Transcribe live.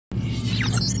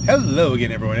Hello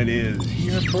again, everyone. It is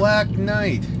your Black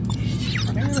Knight.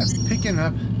 Kind of picking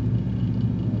up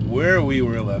where we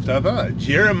were left off.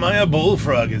 Jeremiah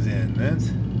Bullfrog is in. That's...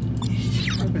 I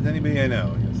don't know if there's anybody I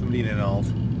know. Somebody in an alt.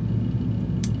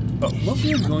 But what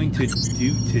we're going to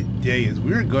do today is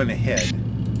we're going to head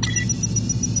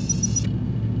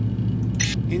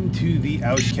into the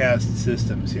Outcast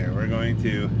systems here. We're going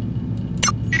to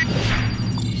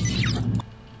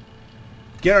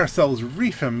get ourselves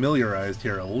refamiliarized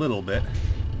here a little bit.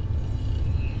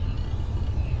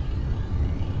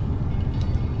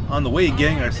 On the way to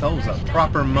getting ourselves a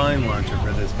proper mine launcher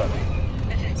for this puppy.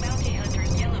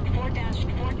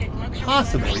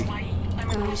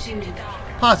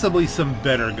 Possibly some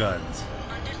better guns.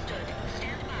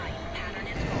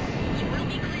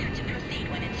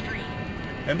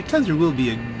 And because there will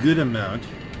be a good amount,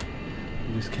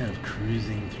 I'm just kind of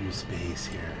cruising through space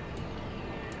here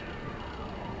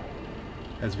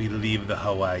as we leave the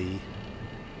Hawaii.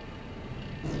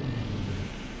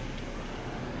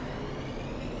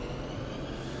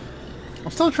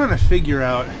 I'm still trying to figure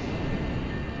out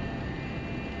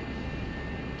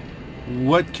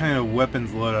what kind of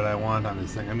weapons loadout I want on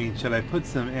this thing. I mean, should I put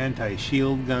some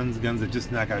anti-shield guns that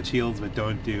just knock out shields but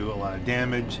don't do a lot of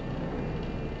damage?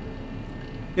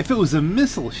 If it was a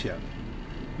missile ship,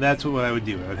 that's what I would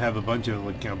do. I would have a bunch of,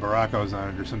 like, Baraccos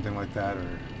on it or something like that,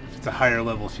 or if it's a higher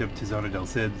level ship, to Zona del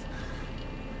Cids.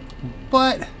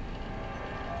 But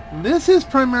this is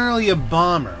primarily a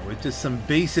bomber with just some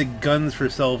basic guns for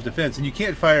self-defense, and you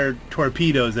can't fire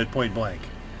torpedoes at point blank.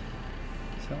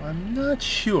 So I'm not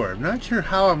sure. I'm not sure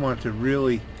how I want to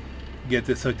really get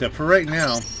this hooked up. For right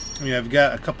now, I mean, I've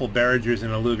got a couple Barragers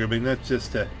and a Luger, but that's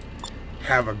just to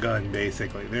have a gun,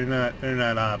 basically. They're not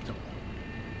optimal.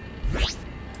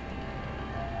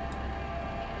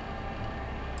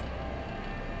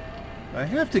 I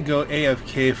have to go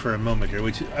AFK for a moment here,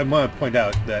 which I want to point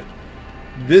out that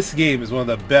this game is one of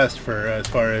the best for as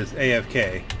far as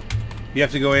AFK. You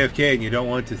have to go AFK and you don't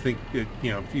want to think that,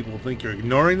 people think you're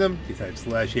ignoring them. You type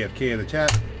 /AFK in the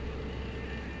chat.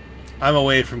 I'm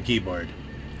away from keyboard.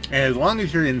 And as long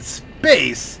as you're in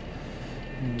space,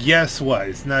 guess what?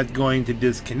 It's not going to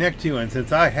disconnect you. And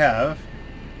since I have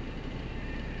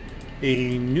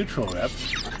a neutral rep,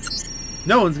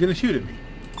 no one's going to shoot at me.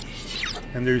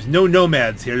 And there's no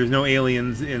nomads here. There's no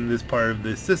aliens in this part of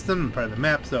the system, part of the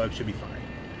map, so it should be fine.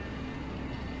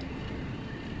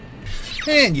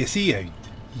 And you see, I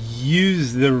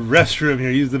used the restroom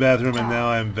here, used the bathroom, and now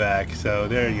I'm back. So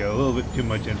there you go, a little bit too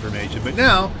much information. But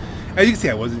now, as you can see,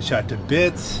 I wasn't shot to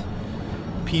bits.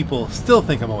 People still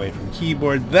think I'm away from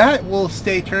keyboard. That will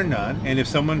stay turned on, and if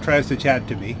someone tries to chat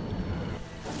to me,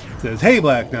 says, "Hey,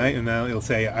 Black Knight," and now it'll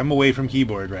say, "I'm away from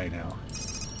keyboard right now."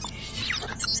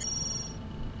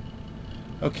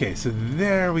 Okay, so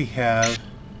there we have...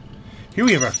 Here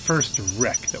we have our first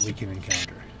wreck that we can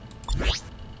encounter.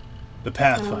 The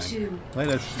Pathfinder. Let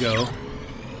us go.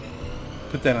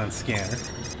 Put that on scanner.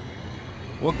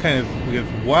 What kind of... We have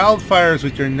wildfires,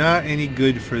 which are not any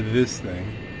good for this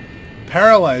thing.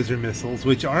 Paralyzer missiles,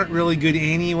 which aren't really good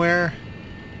anywhere.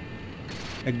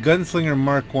 A Gunslinger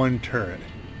Mark 1 turret.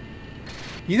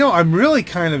 I'm really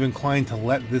kind of inclined to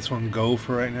let this one go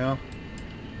for right now.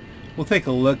 We'll take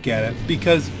a look at it,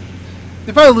 because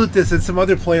if I loot this, and some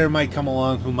other player might come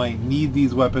along who might need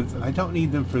these weapons, and I don't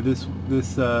need them for this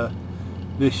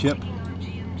ship.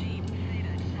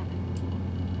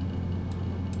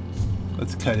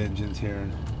 Let's cut engines here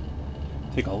and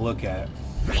take a look at it.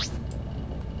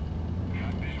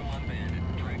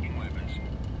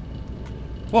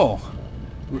 Whoa!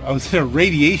 I was in a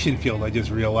radiation field, I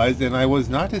just realized, and I was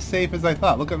not as safe as I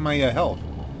thought. Look at my health.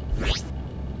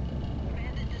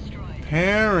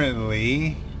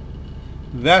 Apparently,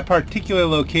 that particular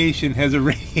location has a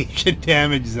radiation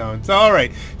damage zone. So,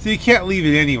 alright. So you can't leave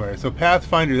it anywhere. So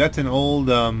Pathfinder, that's an old,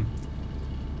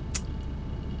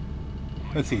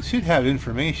 let's see, it should have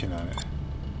information on it.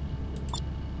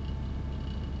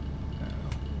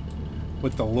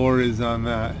 What the lore is on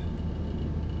that.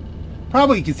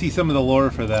 Probably you can see some of the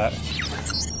lore for that.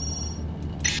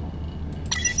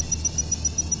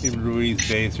 In Rui's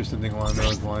base or something along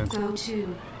those lines.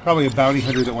 Probably a bounty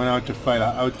hunter that went out to fight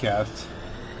outcasts.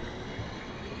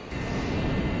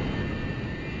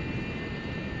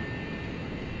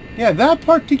 Yeah, that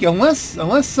particular...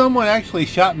 Unless someone actually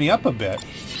shot me up a bit.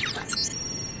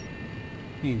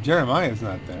 I mean, Jeremiah's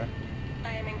not there.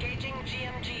 I am engaging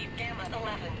GMG Gamma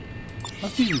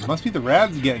 11. Must be the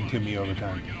rads getting to me over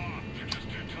time.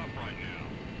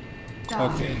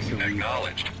 Okay, so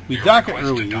we dock at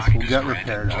Rui's. We'll get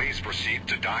repaired up. Please proceed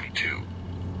to dock 2.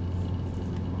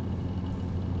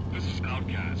 This is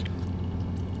Outcast.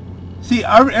 See,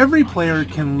 every player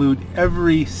can loot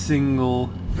every single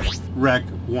wreck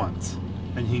once,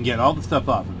 and you can get all the stuff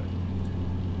off of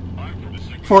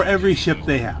it for every ship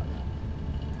they have.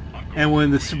 And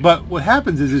when but what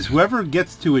happens is whoever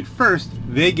gets to it first,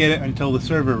 they get it until the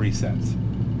server resets.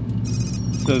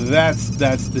 So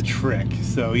that's the trick.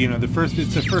 So you know, it's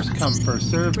a first come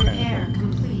first serve kind of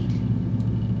thing.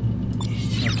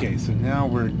 Okay, so now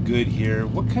we're good here.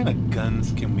 What kind of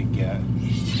guns can we get?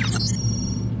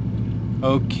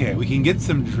 Okay, we can get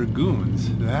some dragoons.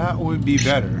 That would be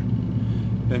better.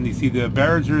 Then you see the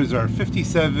barragers are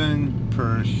 57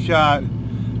 per shot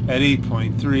at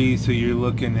 8.3, so you're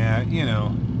looking at, you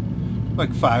know,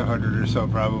 like 500 or so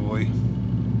probably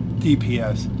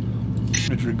DPS.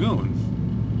 A dragoon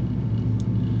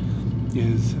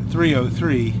is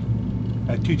 303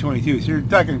 at 222, so you're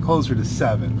talking closer to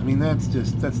 7. I mean, that's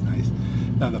nice.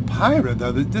 Now the Pyro,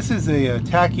 though, this is a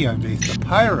tachyon base. The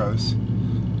Pyros,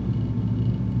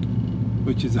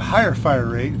 which is a higher fire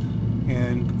rate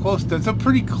and close to, it's a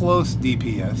pretty close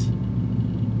DPS.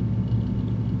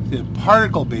 The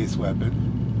particle-based weapon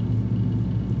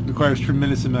requires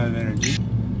tremendous amount of energy.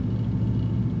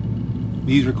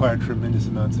 These require tremendous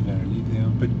amounts of energy, you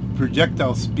know, but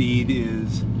projectile speed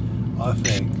is a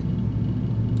thing.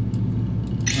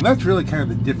 And that's really kind of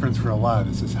the difference for a lot of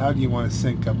this, is how do you want to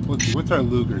sync up. Let's see, what's our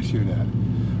Luger shoot at?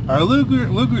 Our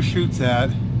Luger shoots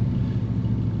at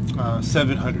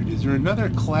 700. Is there another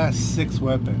class 6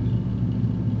 weapon?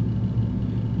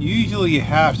 Usually you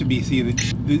have to be, see,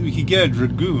 we could get a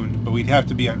dragoon, but we'd have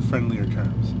to be on friendlier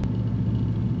terms.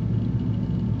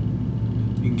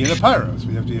 You can get a Pyros,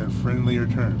 we'd have to be on friendlier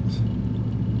terms.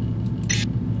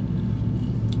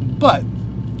 But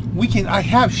I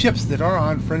have ships that are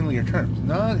on friendlier terms.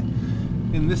 Not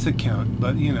in this account,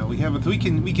 but you know, we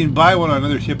can buy one on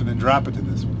another ship and then drop it to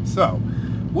this one. So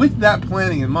with that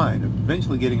planning in mind, of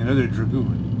eventually getting another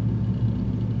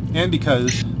dragoon, and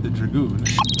because the dragoon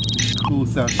is a cool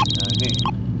sounding name,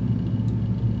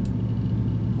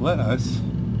 let us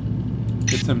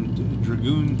get some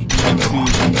dragoon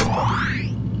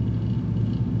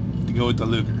to go with the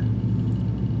Luger.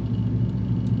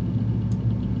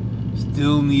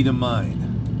 Still need a mine.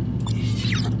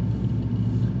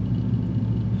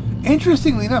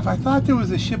 Interestingly enough, I thought there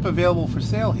was a ship available for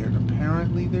sale here, and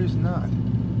apparently there's not.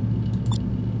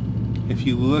 If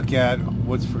you look at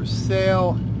what's for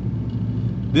sale,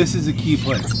 this is a key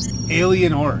place.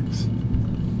 Alien Orgs.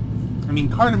 I mean,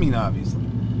 cardamine, obviously.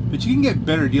 But you can get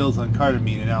better deals on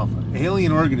cardamine in alpha.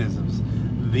 Alien organisms.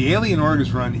 The Alien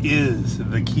Orgs run is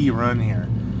the key run here.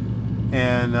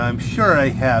 And I'm sure I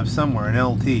have somewhere an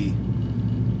LT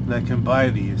that can buy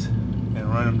these and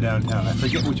run them downtown. I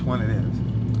forget which one it is.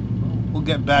 We'll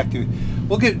get back to it.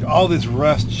 We'll get all this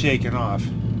rust shaken off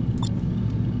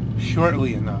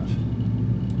shortly enough.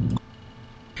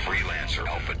 Freelancer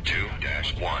Alpha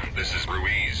 2-1, this is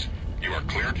Ruiz. You are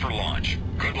cleared for launch.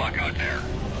 Good luck out there.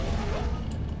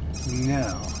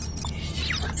 Now,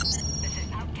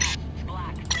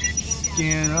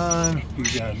 scan on. We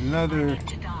got another.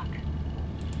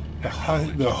 The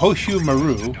Hoshu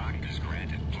Maru.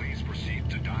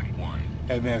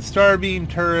 Advanced Starbeam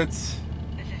turrets.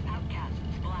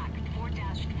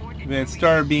 Advanced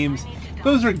Starbeams.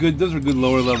 Those are good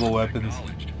lower level weapons.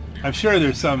 I'm sure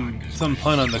there's some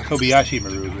pun on the Kobayashi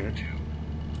Maru here.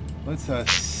 Let's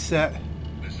set.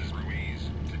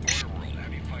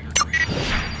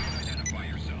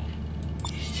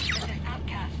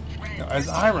 Now, as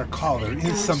I recall, there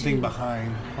is something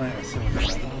behind Planet Assembly.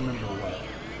 I don't remember what.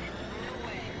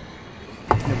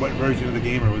 And what version of the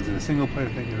game, or was it a single player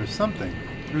thing? There was something.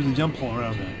 There was a jump hole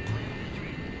around that.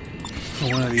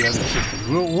 For one of the other systems.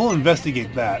 We'll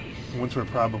investigate that once we're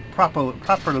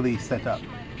properly set up.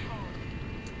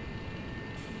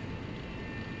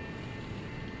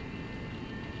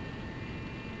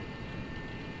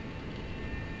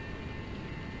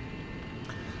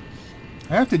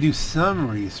 I have to do some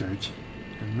research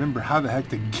and remember how the heck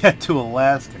to get to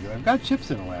Alaska. I've got ships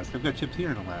in Alaska. I've got ships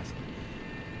here in Alaska.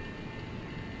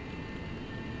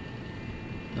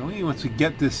 Only once we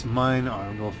get this mine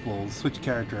armed, we'll switch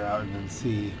character out and then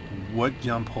see what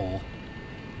jump hole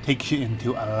takes you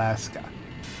into Alaska.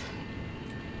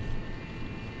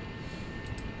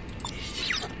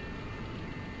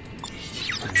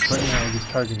 Right now we're just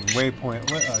targeting waypoint.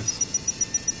 Let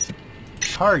us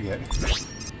target.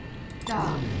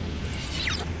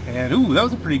 And ooh, that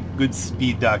was a pretty good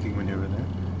speed docking maneuver there.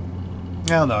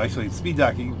 Well, no, actually, speed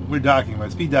docking, we're docking,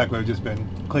 but speed dock would have just been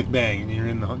click bang and you're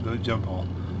in the jump hole.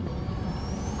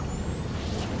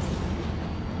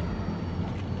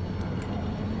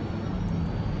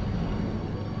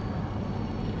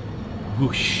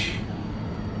 Whoosh.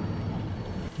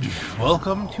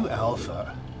 Welcome to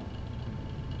Alpha.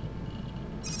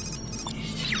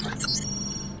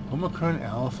 Omicron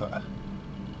Alpha.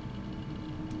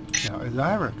 Now, as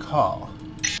I recall,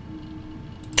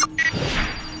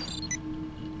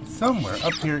 somewhere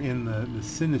up here in the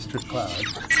sinister cloud,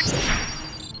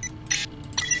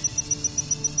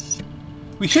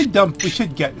 we should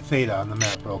get Theta on the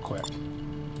map real quick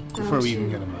before we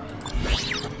even get him on.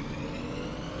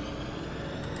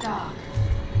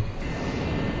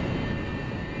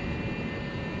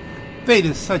 Theta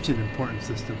is such an important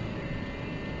system.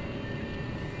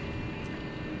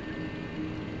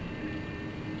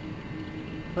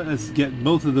 Let us get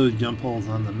both of those jump holes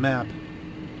on the map.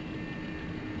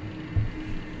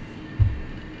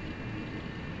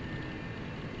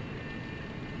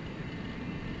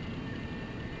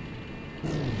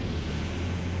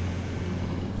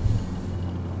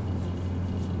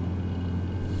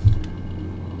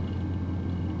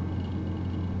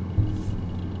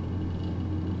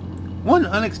 One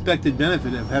unexpected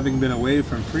benefit of having been away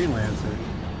from Freelancer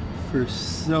for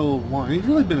so long, it's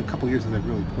really been a couple years since I've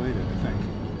really played it, I think,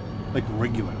 like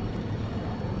regularly,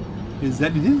 is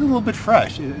that it is a little bit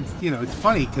fresh. It's, you know, it's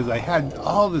funny because I had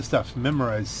all this stuff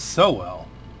memorized so well.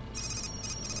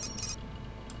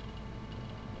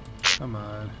 Come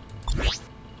on.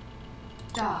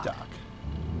 Doc.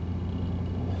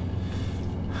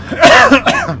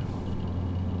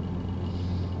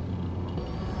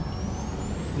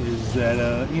 Is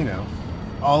that, you know,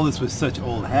 all this was such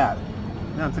old hat.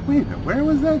 Now it's like, wait a minute, where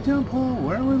was that jump hole?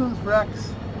 Where were those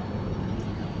wrecks?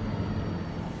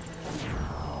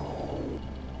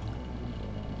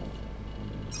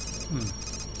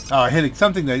 Oh, I hit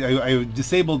something that I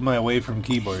disabled my away from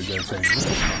keyboard there saying,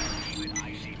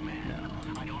 no.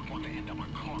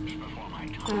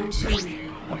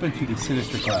 Up into the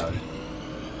sinister cloud.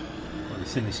 Or the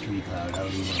sinistry cloud,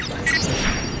 however you want to call it.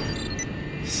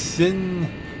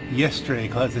 Siniestre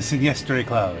cloud. The Siniestre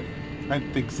cloud. I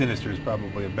think sinister is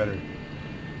probably a better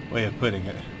way of putting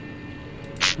it.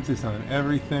 Put this on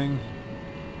everything.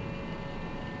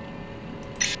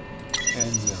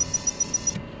 And jump.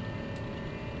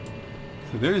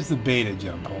 So there's the beta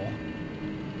jump hole.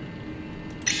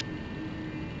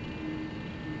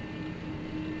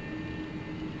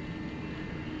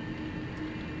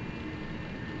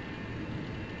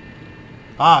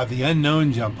 Ah, the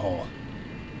unknown jump hole.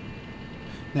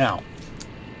 Now,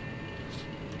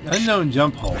 the unknown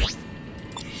jump hole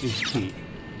is key.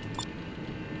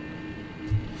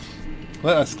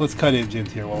 Let's cut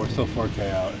engines here while we're still 4K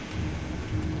out.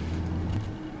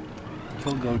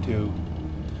 Kill go to.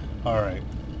 Alright.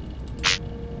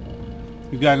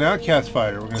 We've got an outcast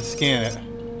fighter. We're going to scan it.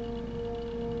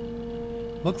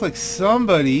 Looks like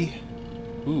somebody...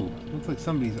 Ooh, looks like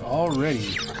somebody's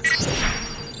already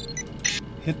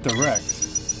hit the wrecks.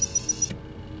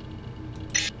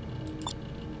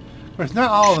 Of course,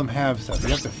 not all of them have stuff. You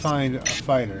have to find a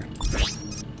fighter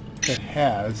that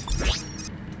has...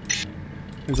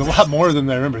 There's a lot more of them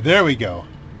than I remember. There we go.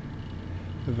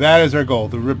 That is our goal,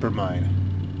 the Ripper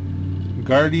Mine.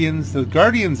 Guardians. The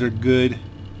Guardians are good.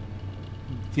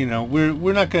 You know,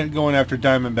 we're not going after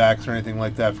Diamondbacks or anything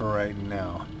like that for right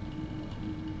now.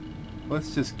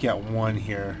 Let's just get one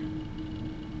here.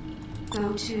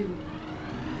 Go to.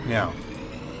 Now,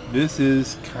 this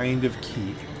is kind of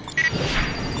key.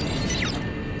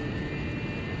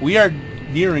 We are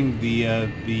nearing the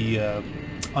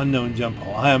unknown jump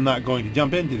hole. I am not going to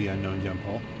jump into the unknown jump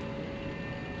hole.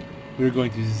 We're going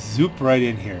to zoop right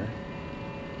in here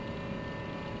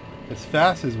as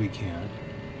fast as we can.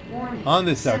 Warning. On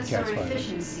this outcast fighter.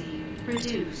 Efficiency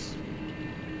reduced.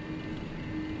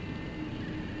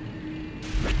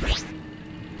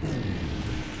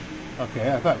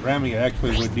 Okay, I thought ramming it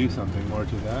actually would do something more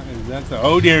to that. Is that the...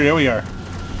 Oh dear, there we are.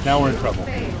 Now we're in trouble.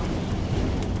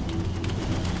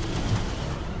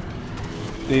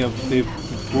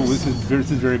 Oh, this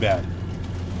is very bad.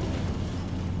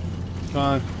 Come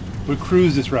on. We're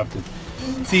cruise disrupted.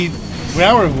 See,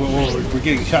 now we're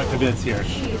getting shot to bits here.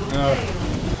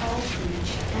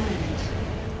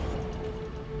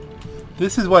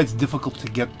 This is why it's difficult to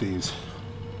get these.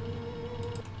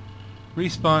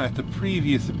 Respawn at the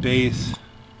previous base.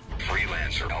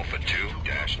 Freelancer Alpha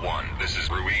 2-1. This is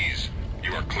Ruiz.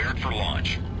 You are cleared for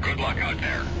launch. Good luck out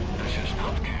there. This is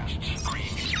Outcasts 3.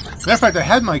 Matter of fact, I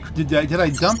had my... Did I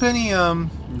dump any...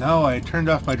 No, I turned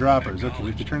off my droppers. Okay, we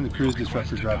have to turn the cruise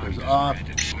disruptor droppers off.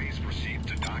 Please proceed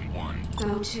to Dock 1.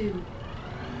 Go to.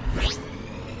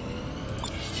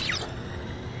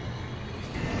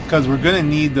 Because we're going to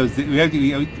need those... We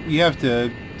have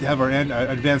to have our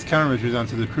advanced countermeasures on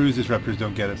so the cruise disruptors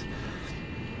don't get us.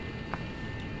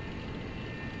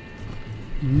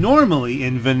 Normally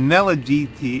in vanilla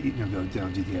GT, no,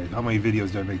 GTA, how many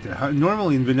videos do I make there?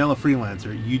 Normally in vanilla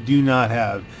Freelancer, you do not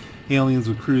have aliens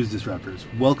with cruise disruptors.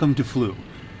 Welcome to Flu,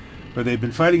 where they've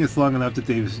been fighting us long enough that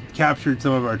they've captured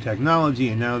some of our technology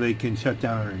and now they can shut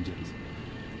down our engines.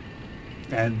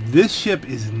 And this ship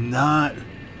is not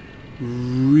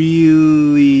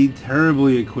really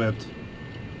terribly equipped.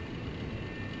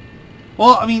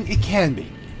 Well, I mean, it can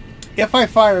be. If I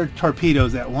fire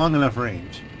torpedoes at long enough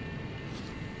range,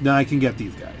 then I can get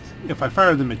these guys. If I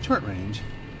fire them at short range,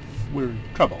 we're in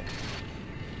trouble.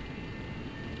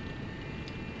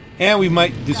 And we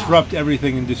might disrupt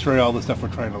everything and destroy all the stuff we're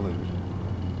trying to loot.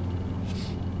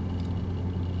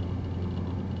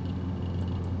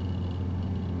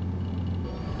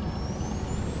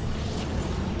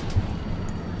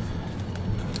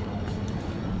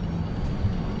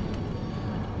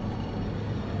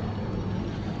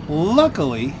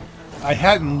 Luckily, I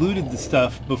hadn't looted the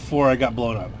stuff before I got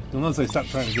blown up. Unless I stopped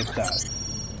trying to get that.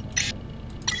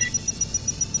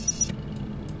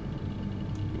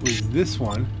 It was this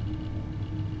one.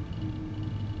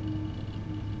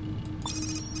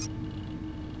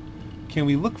 Can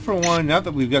we look for one, now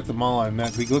that we've got them all on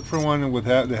map, we look for one with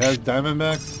that has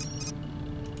Diamondbacks?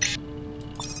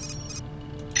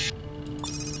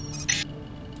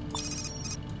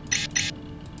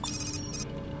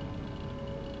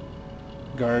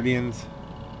 Guardians.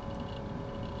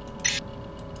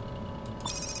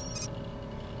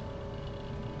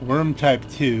 Worm type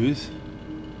 2s.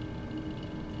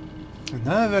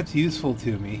 None of that's useful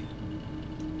to me.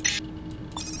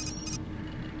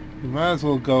 We might as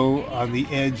well go on the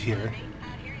edge here.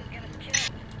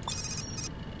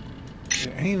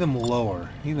 Any of them lower,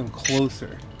 any of them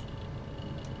closer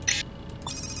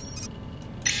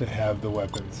to have the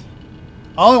weapons.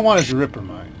 All I want is a Ripper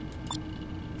Mine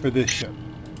for this ship.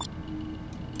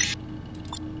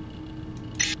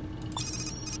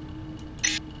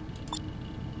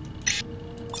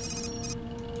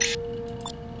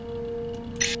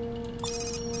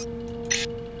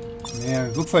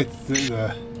 Man, it looks like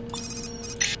the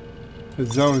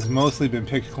zone has mostly been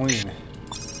picked clean.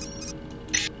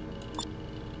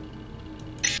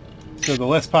 So the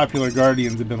less popular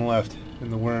Guardians have been left,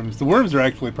 and the Worms. The Worms are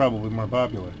actually probably more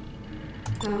popular.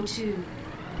 Go to.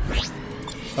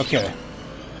 Okay.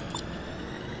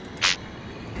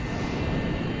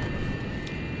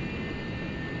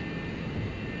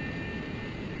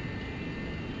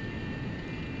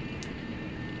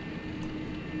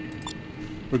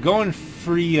 We're going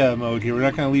free mode here. We're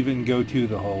not going to leave it in go to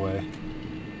the whole way.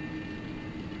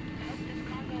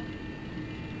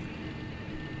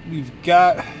 We've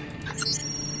got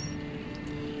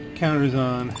counters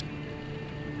on.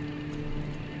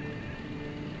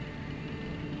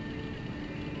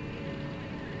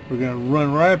 We're going to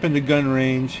run right up into gun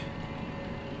range.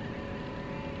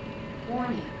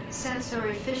 Warning, sensor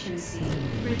efficiency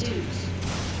reduced.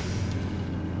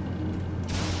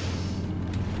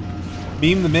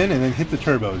 Beam them in and then hit the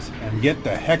turbos and get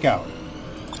the heck out.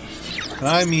 And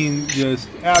I mean just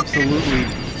absolutely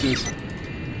just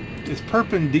as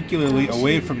perpendicularly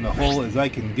away from the hull as I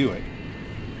can do it.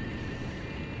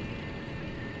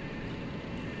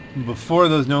 Before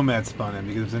those nomads spawn in,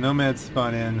 because if the nomads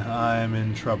spawn in, I'm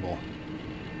in trouble.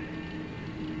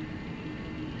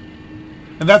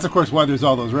 And that's of course why there's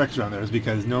all those wrecks around there, is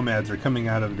because nomads are coming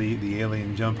out of the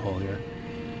alien jump hole here.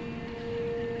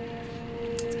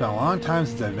 It's been a long time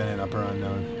since I've been in Upper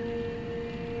Unknown.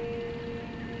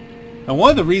 And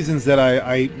one of the reasons that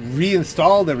I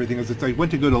reinstalled everything is that I went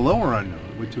to go to Lower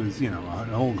Unknown, which was, you know,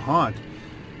 an old haunt,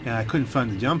 and I couldn't find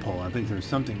the jump hole. I think there's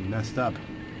something messed up.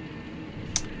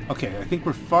 Okay, I think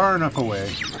we're far enough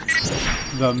away.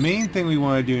 The main thing we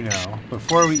want to do now,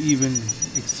 before we even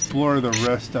explore the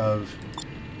rest of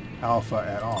Alpha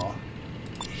at all,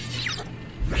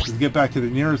 is get back to the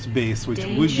nearest base, which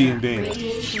would be in Beta.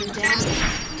 Radiation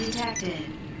damage detected.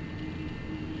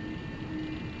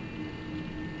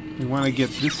 We want to get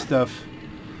this stuff.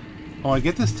 Oh, I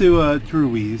get this to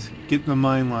Ruiz. Get the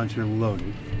mine launcher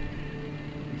loaded.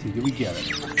 Let's see, did we get it?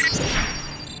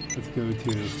 Let's go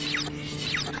to.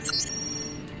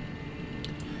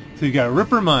 So you got a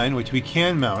Ripper Mine, which we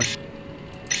can mount.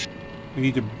 We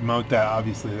need to mount that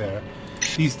obviously there.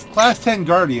 These Class 10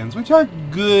 Guardians, which are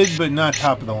good but not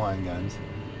top of the line guns,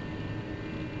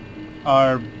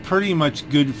 are pretty much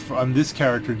good on this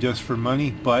character just for money,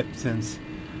 but since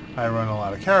I run a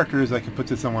lot of characters, I can put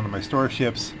this on one of my store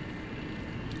ships.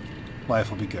 Life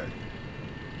will be good.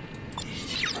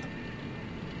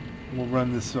 We'll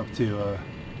run this up to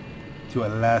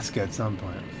Alaska at some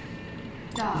point.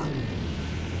 Dock.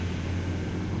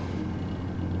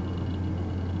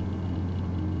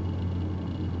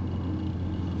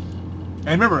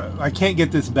 And remember, I can't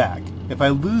get this back. If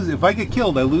I get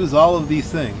killed, I lose all of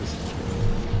these things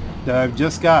that I've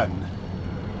just gotten.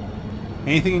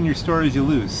 Anything in your storage you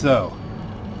lose, so.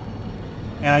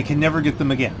 And I can never get them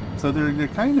again. So they're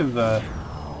kind of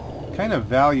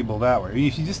valuable that way. I mean,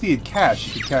 if you just need cash,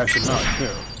 you could cash them out too.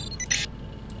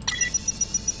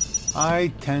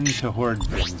 I tend to hoard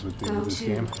things with this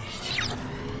game.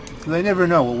 So I never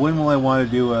know. Well, when will I want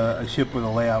to do a ship with a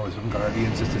layout with some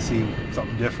Guardians just to see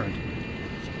something different?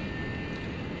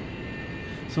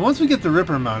 So once we get the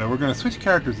Ripper mounted, we're going to switch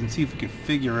characters and see if we can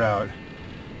figure out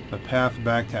the path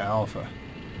back to Alpha.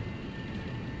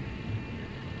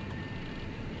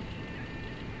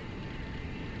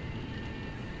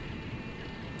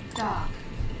 Dock.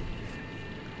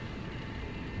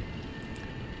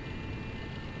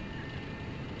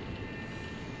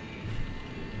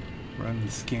 Run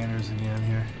the scanners again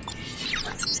here.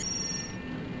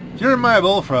 Jeremiah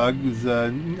Bullfrog is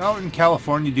out in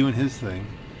California doing his thing.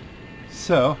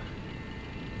 So,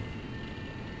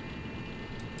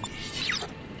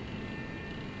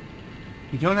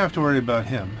 you don't have to worry about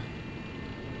him.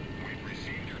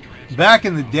 Back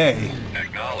in the day,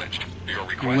 Acknowledged. Your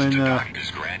request to dock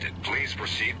is granted. Please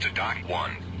proceed to dock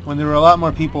 1. When there were a lot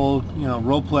more people, you know,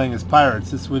 role-playing as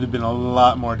pirates, this would have been a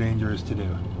lot more dangerous to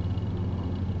do.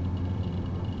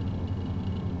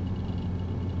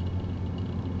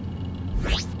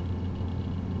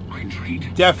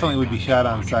 Definitely would be shot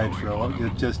on sight for a while.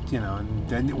 Just, you know, and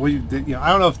then I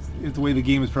don't know if the way the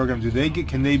game is programmed,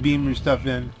 can they beam your stuff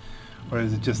in, or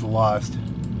is it just lost?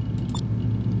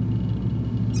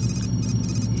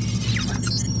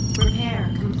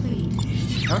 Repair complete.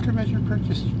 Countermeasure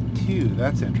purchase 2.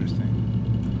 That's interesting.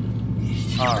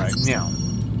 Alright, now.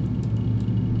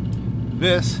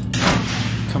 This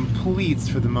completes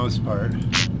for the most part.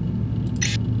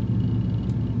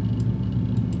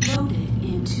 Loaded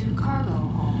into cargo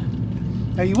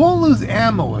hold. Now you won't lose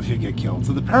ammo if you get killed,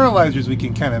 so the paralyzers we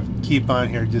can kind of keep on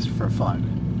here just for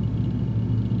fun.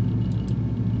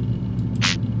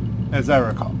 As I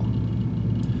recall.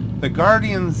 The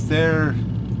Guardians, they're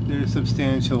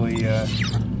substantially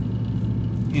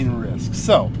in risk.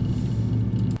 So,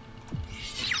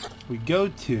 we go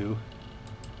to,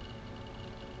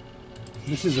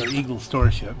 this is our Eagle store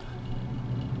ship.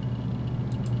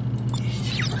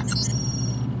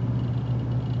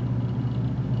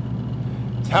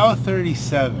 Tau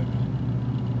 37.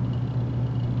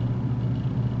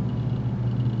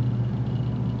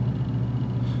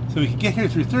 So we can get here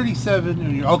through 37.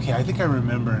 And okay, I think I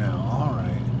remember now. All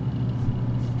right.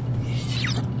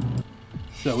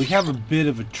 So we have a bit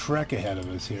of a trek ahead of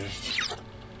us here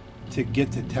to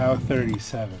get to Tau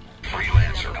 37.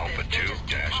 Freelancer Alpha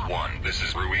 2-1. This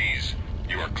is Ruiz.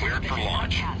 You are cleared for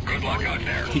launch. Good luck out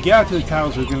there. To get out to the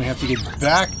towers, we're going to have to get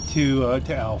back to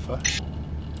Alpha.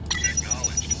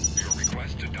 Acknowledged. Your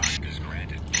request to dock is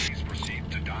granted. Please proceed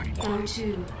to dock 1.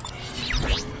 2.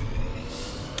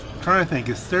 I'm trying to think,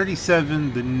 is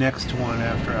 37 the next one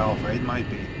after Alpha? It might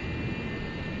be.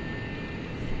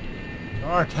 There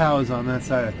are towers on that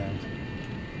side of things.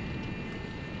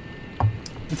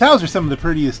 The towers are some of the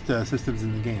prettiest systems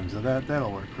in the game, so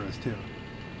that'll work for us too.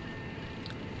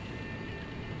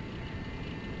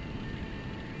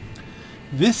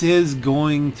 This is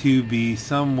going to be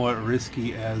somewhat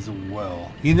risky as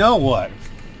well. You know what?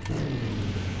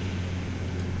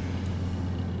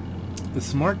 The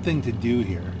smart thing to do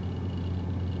here,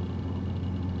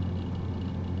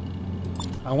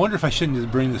 I wonder if I shouldn't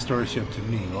just bring the store ship to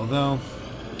me, although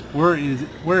where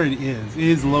it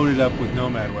is loaded up with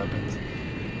nomad weapons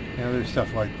and other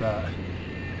stuff like that.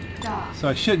 So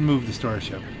I shouldn't move the store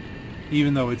ship,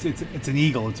 even though it's an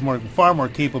Eagle. It's far more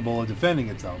capable of defending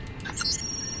itself.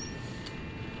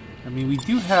 I mean, we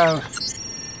do have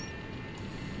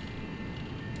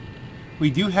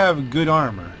good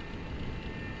armor.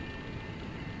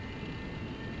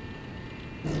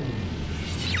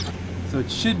 So it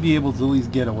should be able to at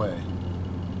least get away.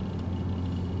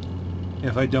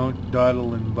 If I don't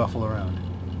dawdle and buffle around.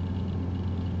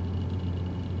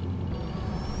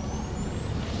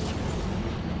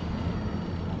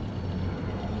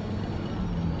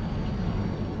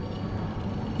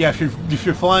 Yeah, if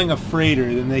you're flying a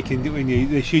freighter, then they can do, when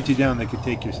they shoot you down, they can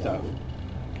take your stuff.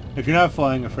 If you're not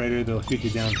flying a freighter, they'll shoot you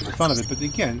down for the fun of it. But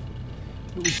again,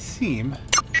 it would seem.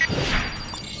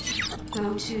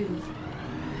 Go to.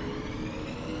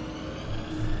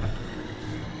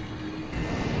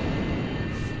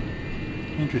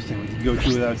 Interesting. We can go to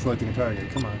without selecting a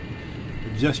target. Come on,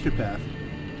 adjust your path.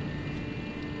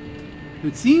 It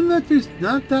would seem that there's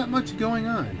not that much going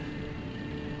on.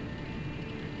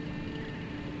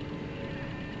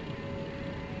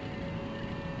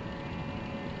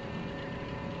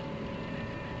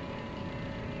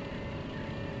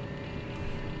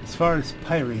 far as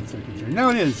pirates are concerned.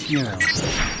 Now it is, you know,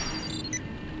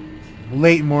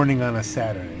 late morning on a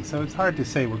Saturday, so it's hard to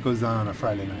say what goes on a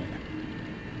Friday night.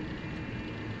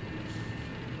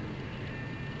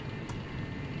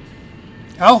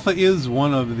 Alpha is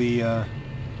one of the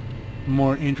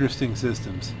more interesting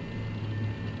systems.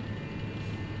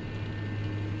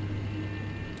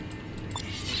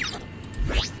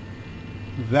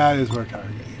 That is where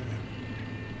target here.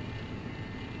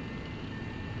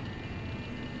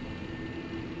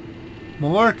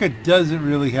 Mallorca doesn't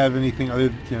really have anything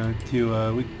other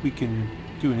we can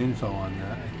do an info on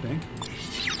that, I think.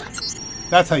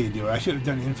 That's how you do it. I should have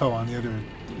done info on the other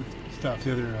stuff,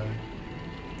 the other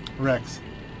wrecks.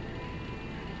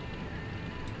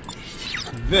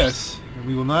 This, and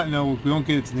we will not know, we won't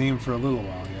get its name for a little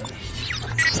while yet.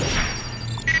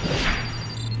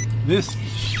 This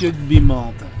should be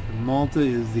Malta. And Malta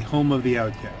is the home of the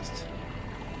outcasts.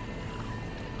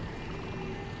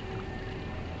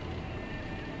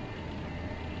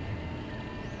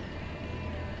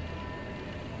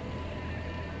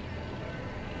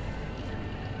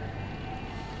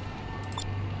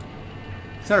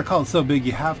 Star Call is so big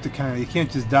you have to you can't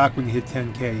just dock when you hit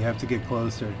 10K, you have to get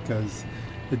closer because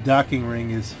the docking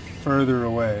ring is further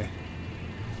away.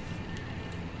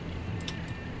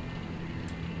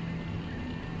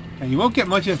 And you won't get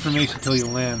much information until you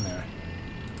land there.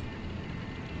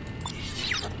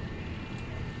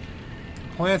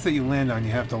 Plants that you land on,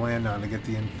 you have to land on to get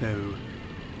the info.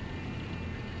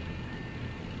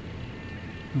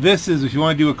 This is, if you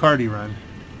want to do a cardi run,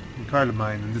 a card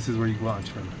mine, and this is where you launch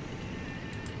from.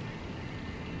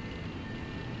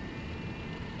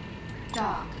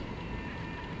 Dock.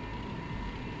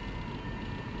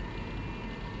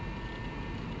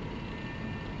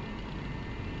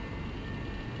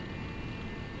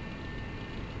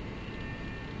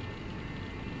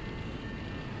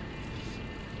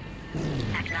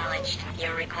 Acknowledged.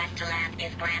 Your request to land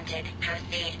is granted.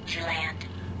 Proceed to land.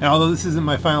 Now, although this isn't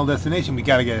my final destination, we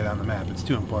gotta get it on the map. It's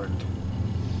too important.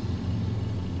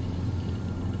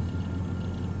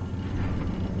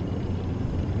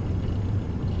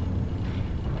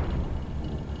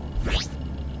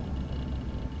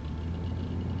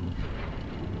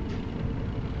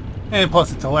 And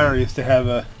plus, it's hilarious to have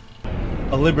a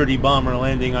Liberty bomber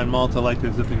landing on Malta like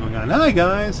there's nothing going on. Hi,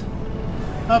 guys!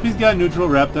 Oh, he's got neutral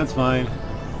rep, that's fine.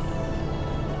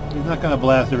 He's not going to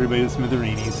blast everybody to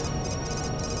smithereens.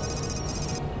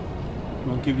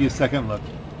 Won't give you a second look.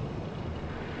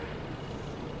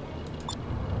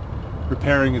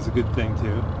 Repairing is a good thing,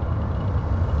 too.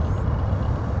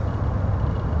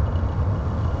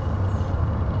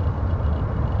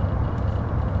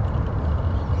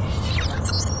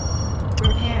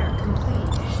 Repair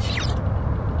complete.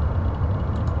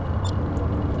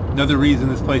 Another reason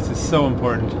this place is so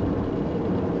important.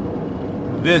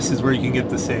 This is where you can get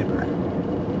the saber.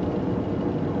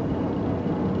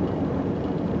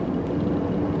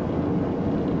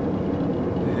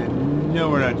 And no,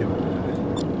 we're not doing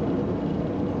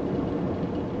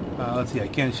that. Let's see, I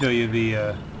can't show you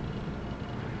the,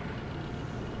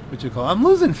 what you call it. I'm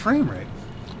losing frame rate,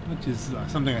 which is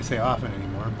something I say often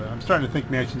anymore, but I'm starting to think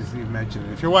maybe I should just even mention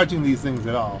it. If you're watching these things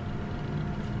at all,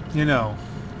 you know,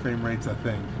 frame rate's a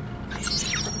thing.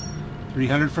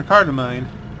 300 for Cardamine.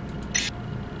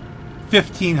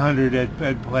 1,500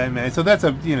 at Plant Man. So that's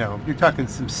a, you know, you're talking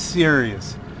some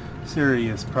serious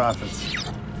profits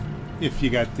if you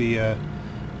got the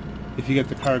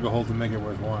cargo hold to make it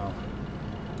worthwhile.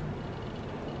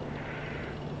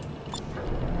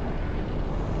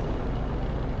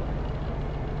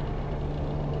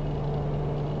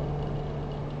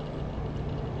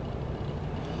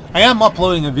 I am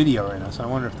uploading a video right now, so I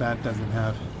wonder if that doesn't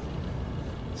have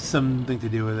something to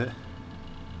do with it.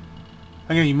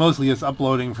 I'm going to be mostly just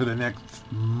uploading for the next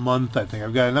month, I think.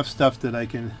 I've got enough stuff that I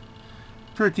can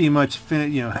pretty much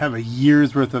have a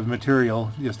year's worth of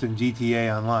material just in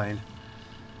GTA Online.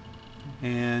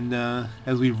 And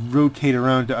as we rotate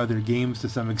around to other games to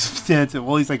some extent, well, at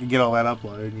least I can get all that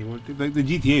uploaded. The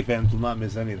GTA fans will not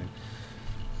miss anything.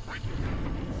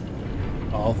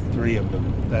 All three of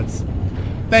them.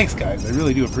 Thanks, guys. I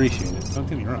really do appreciate it. Don't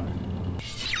get me wrong.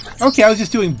 Okay, I was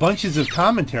just doing bunches of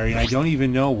commentary, and I don't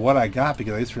even know what I got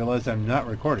because I just realized I'm not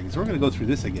recording. So we're going to go through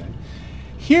this again.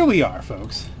 Here we are,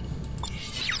 folks.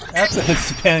 At the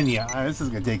Hispania. This is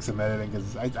going to take some editing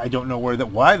because I don't know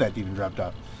why that even dropped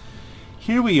off.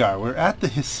 Here we are. We're at the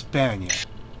Hispania.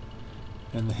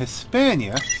 And the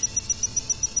Hispania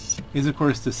is, of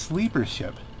course, the sleeper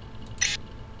ship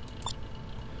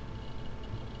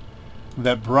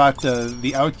that brought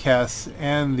the outcasts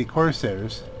and the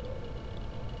corsairs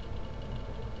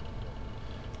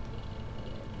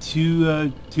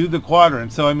to the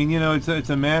quadrant. So I mean, you know, it's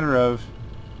a matter of,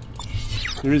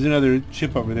 there is another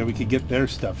ship over there. We could get their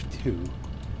stuff too.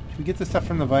 Should we get the stuff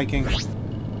from the Viking?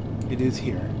 It is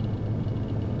here.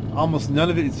 Almost none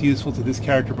of it is useful to this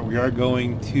character, but we are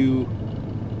going to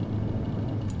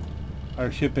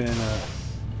our ship in.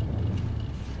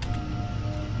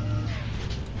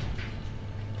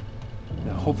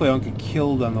 Now, hopefully, I don't get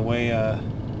killed on the way to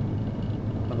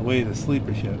the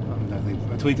sleeper ship. On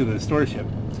the way to the store ship.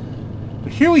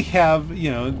 But here we have,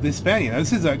 you know, the Hispania.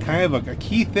 This is a kind of a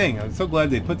key thing. I'm so glad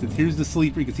they put this. Here's the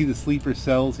sleeper. You can see the sleeper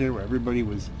cells here where everybody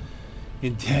was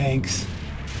in tanks.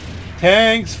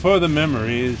 Tanks for the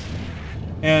memories.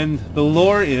 And the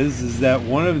lore is that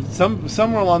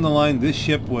somewhere along the line this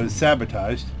ship was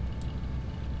sabotaged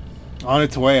on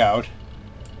its way out,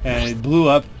 and it blew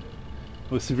up,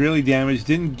 was severely damaged,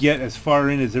 didn't get as far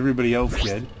in as everybody else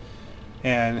did,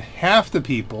 and half the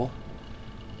people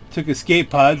took escape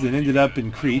pods and ended up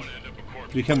in Crete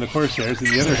to become the Corsairs, and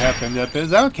the other half ended up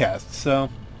as outcasts. So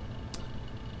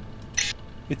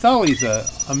it's always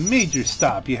a major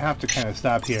stop. You have to kind of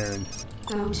stop here and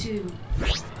Go to.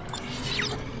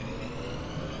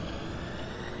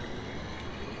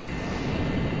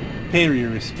 pay your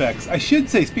respects. I should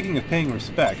say, speaking of paying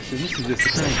respects, and this is just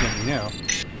occurring to me now,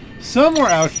 somewhere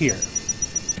out here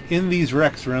in these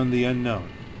wrecks around the unknown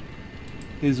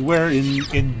is where,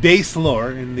 in base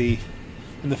lore, in the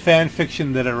fan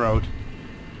fiction that I wrote,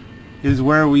 is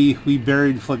where we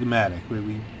buried Phlegmatic.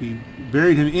 We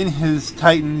buried him in his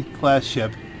Titan class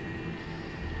ship,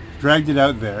 dragged it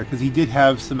out there because he did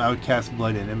have some outcast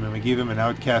blood in him, and we gave him an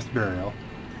outcast burial.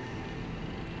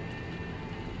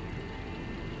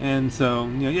 And so,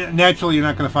 you know, yeah, naturally you're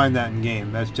not going to find that in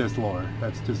game. That's just lore.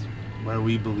 That's just where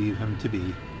we believe him to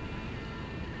be.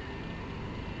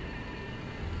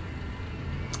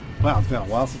 Wow, it's been a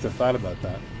while since I thought about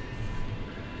that.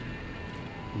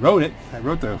 Wrote it. I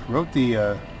wrote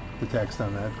the text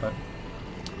on that, but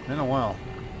been a while.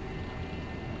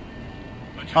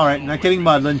 All right, not getting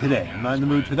maudlin today. I'm not in the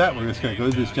mood for that. We're just going to go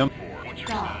to this jump.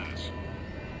 Stop.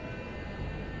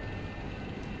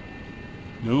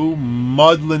 No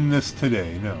maudlinness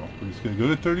today. No, we're just going to go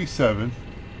to 37.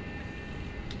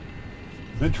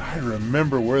 Then try to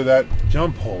remember where that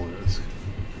jump hole is.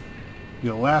 The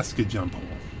Alaska jump hole.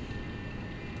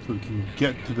 So we can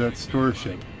get to that store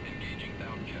ship. Engaging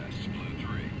outcasts, Blue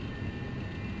 3.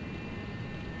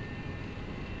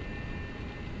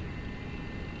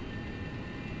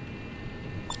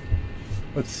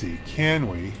 Let's see, can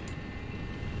we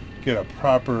get a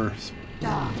proper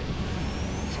Stop.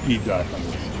 speed dock on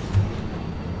this?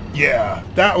 Yeah,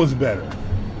 that was better.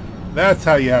 That's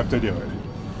how you have to do it.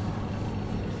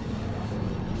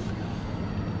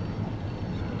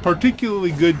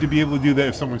 Particularly good to be able to do that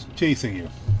if someone's chasing you.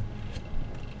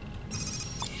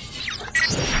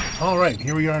 Alright,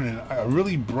 here we are in a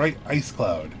really bright ice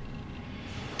cloud.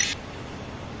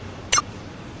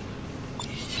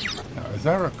 Now, as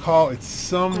I recall, it's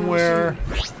somewhere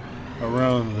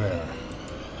around there.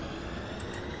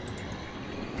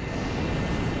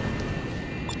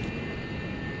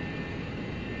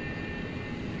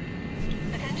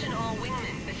 Attention all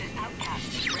wingmen, this is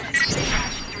Outcast. Red,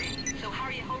 -3. So how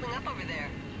are you holding up over there?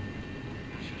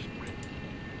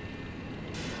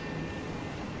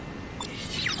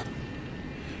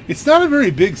 It's not a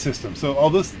very big system, so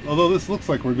although this looks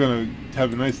like we're going to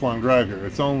have a nice long drive here,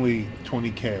 it's only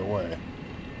 20k away.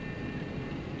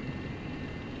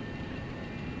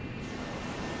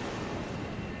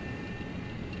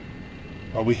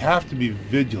 But we have to be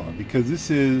vigilant because this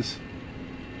is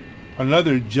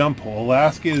another jump hole.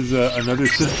 Alaska is another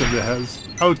system that has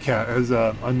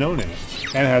unknown in it,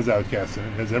 and has outcasts in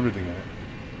it, has everything in it.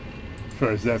 As far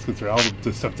as that's concerned, all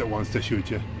the stuff that wants to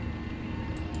shoot you.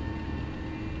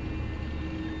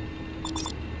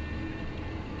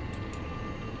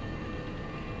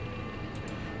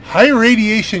 High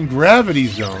radiation gravity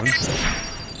zone.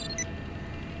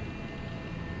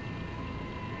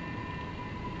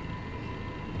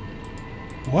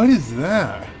 What is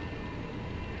that?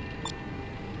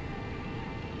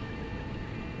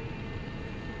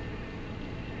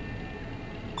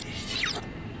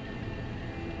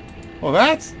 Well,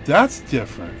 that's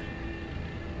different.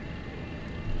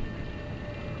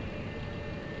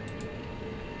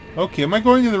 Okay, am I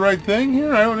going to the right thing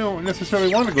here? I don't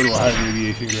necessarily want to go to a high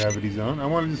radiation gravity zone. I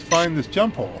want to just find this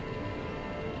jump hole.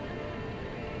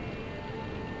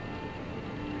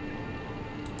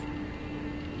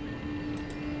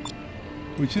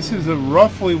 Which this is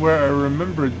roughly where I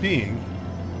remember it being.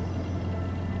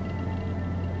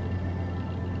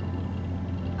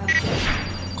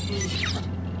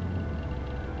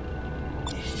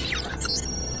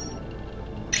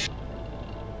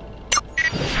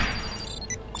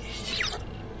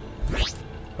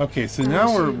 Okay, so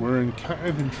now we're in kind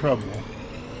of in trouble.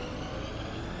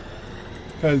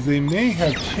 Because they may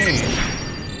have changed.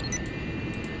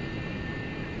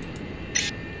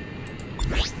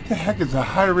 What the heck is a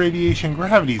high radiation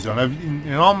gravity zone?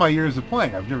 In all my years of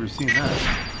playing, I've never seen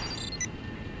that.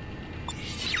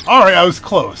 Alright, I was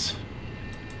close.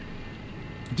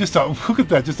 Look at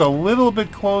that, just a little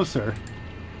bit closer.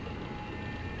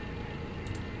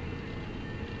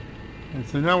 And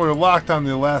so now we're locked on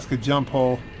the Alaska jump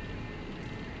hole.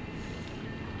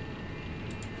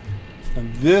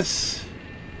 And this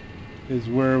is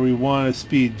where we want to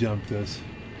speed jump this.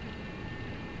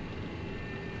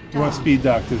 We want to speed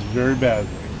dock this very badly.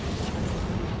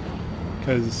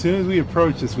 Because as soon as we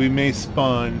approach this, we may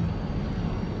spawn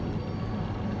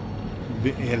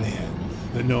the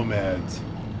aliens, the nomads.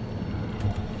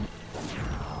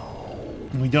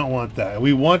 And we don't want that.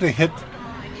 We want to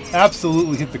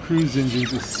absolutely hit the cruise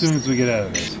engines as soon as we get out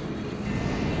of this.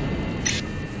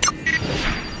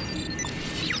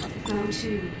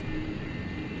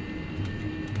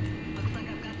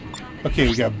 Okay,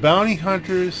 we got bounty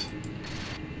hunters.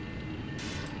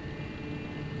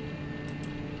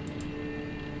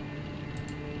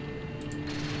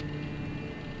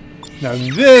 Now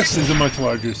this is a much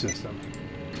larger system.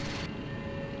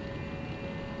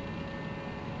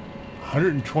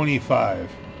 125.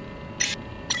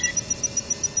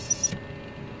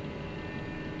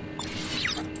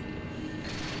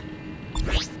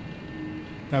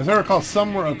 Now, as I recall,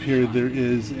 somewhere up here there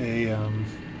is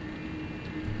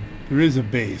a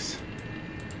base.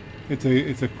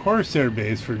 It's a Corsair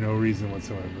base for no reason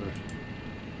whatsoever.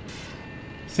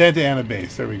 Santa Ana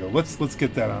base. There we go. Let's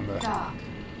get that on the. Dock.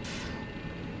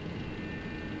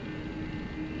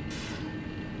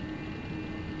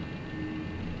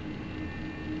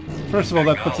 First of all,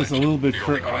 that puts us a little bit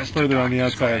further on the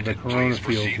outside of the Corona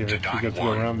field here. We got to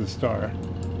go around the star.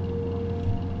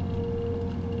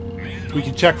 We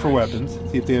can check for weapons,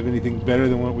 see if they have anything better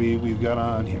than what we've got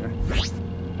on here.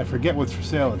 I forget what's for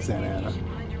sale at Santa Ana.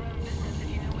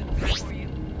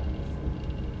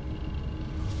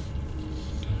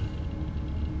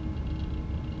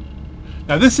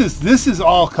 Now this is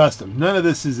all custom. None of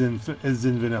this is in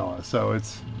vanilla, so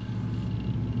it's.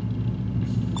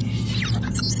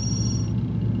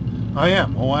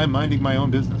 I'm minding my own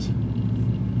business.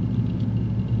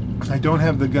 I don't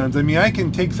have the guns. I mean, I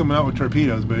can take someone out with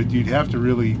torpedoes, but you'd have to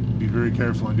really be very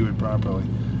careful and do it properly.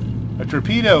 A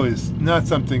torpedo is not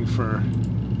something for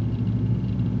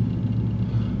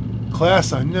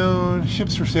class unknown,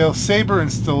 ships for sale, Saber and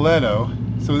Stiletto.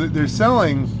 So they're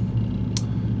selling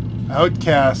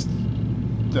outcast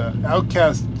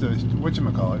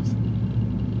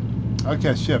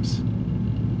ships.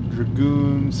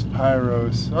 Dragoons,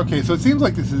 Pyros. Okay, so it seems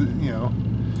like this is, you know.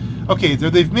 Okay,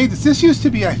 they've made this. This used to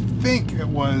be, I think it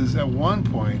was at one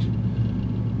point,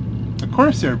 a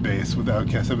Corsair base with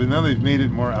outcasts, but now they've made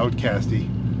it more outcasty.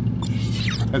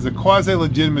 As a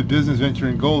quasi-legitimate business venture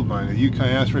in gold mine, the Yukon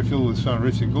asteroid field was found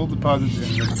rich in gold deposits, and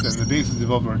the base was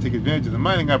developed in order to take advantage of the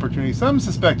mining opportunity. Some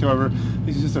suspect, however,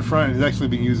 this is just a front and is actually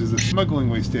being used as a smuggling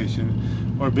way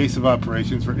station or base of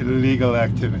operations for illegal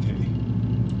activity.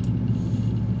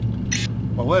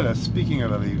 Well, let us, speaking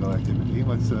of illegal activity,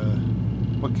 let's,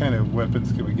 what kind of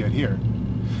weapons can we get here?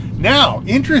 Now,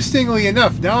 interestingly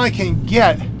enough, now I can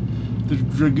get the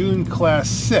Dragoon Class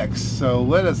 6. So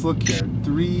let us look here.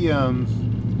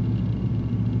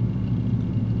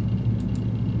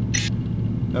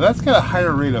 Now that's got a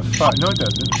higher rate of fire. No, it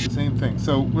doesn't. It's the same thing.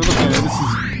 So we're looking at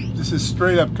it. This is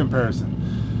straight up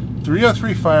comparison.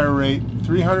 303 fire rate,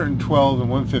 312 and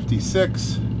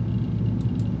 156.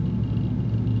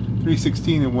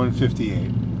 316 and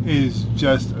 158 is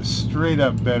just a straight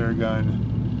up better gun.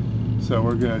 So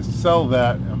we're going to sell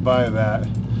that and buy that.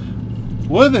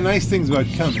 One of the nice things about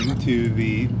coming to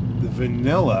the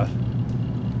vanilla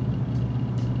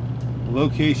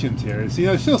locations here is, you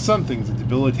know, there's still some things, the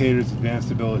debilitators, advanced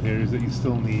debilitators that you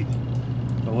still need,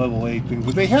 the level 8 things,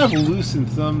 but they have loosened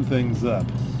some things up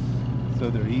so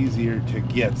they're easier to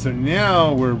get. So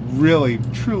now we're really,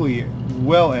 truly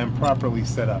well and properly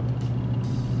set up.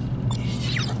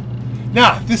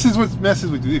 Now, this is what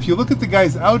messes with you. If you look at the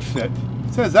guy's outfit,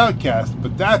 it says Outcast,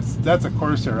 but that's a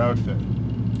Corsair outfit.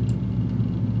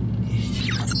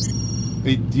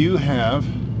 They do have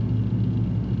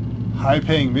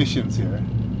high-paying missions here.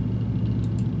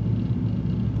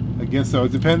 Again, so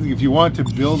it depends. If you want to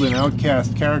build an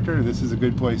Outcast character, this is a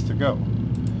good place to go.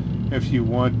 If you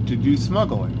want to do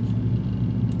smuggling.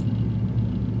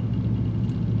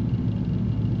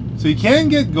 So you can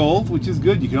get gold, which is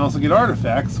good. You can also get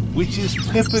artifacts, which is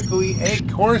typically a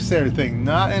Corsair thing,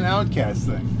 not an Outcast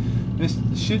thing. This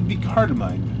should be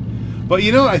cardamine. But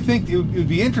you know, I think it would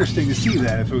be interesting to see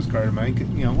that if it was Carter Mine.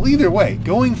 You know, well, either way,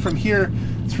 going from here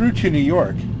through to New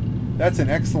York, that's an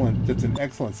excellent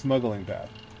smuggling path.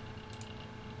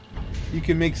 You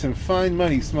can make some fine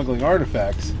money smuggling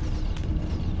artifacts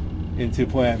into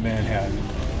Plant Manhattan.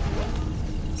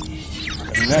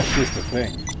 I mean, that's just a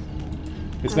thing.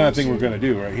 It's not a thing we're going to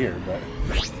do right here, but...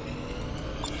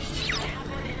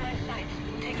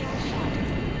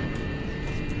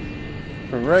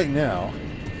 For right now...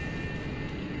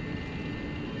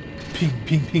 Ping,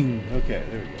 ping, ping. Okay,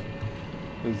 there we go.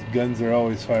 Those guns are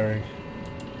always firing.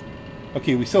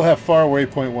 Okay, we still have far away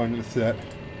point 1 to set.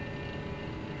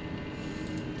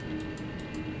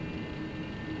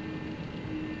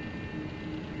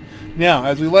 Now,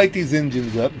 as we light these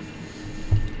engines up,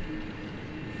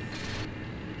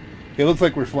 it looks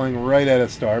like we're flying right at a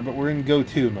star, but we're in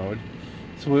go-to mode.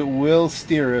 So it will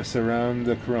steer us around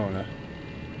the corona.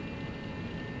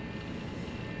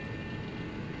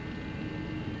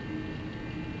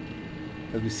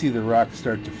 As we see the rocks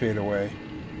start to fade away.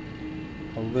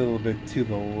 A little bit to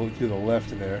the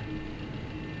left there.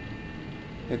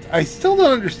 I still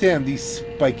don't understand these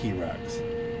spiky rocks.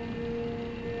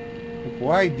 Like,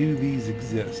 why do these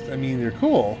exist? I mean, they're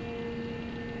cool.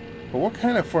 But what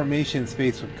kind of formation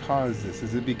space would cause this?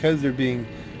 Is it because they're being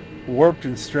warped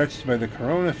and stretched by the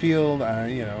corona field?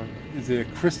 You know, is it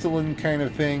a crystalline kind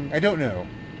of thing? I don't know.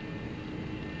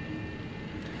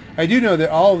 I do know that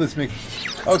all of this makes...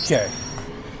 Okay.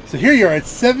 So here you are at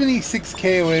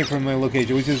 76k away from my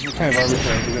location, which is kind of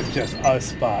arbitrary because that's just a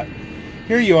spot.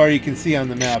 Here you are, you can see on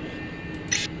the map.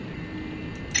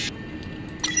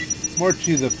 More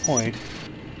to the point.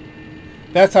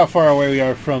 That's how far away we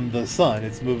are from the sun.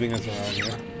 It's moving us around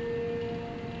here.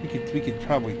 We could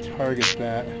probably target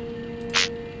that.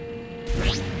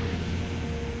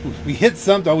 Ooh, we hit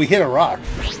something. Oh, we hit a rock.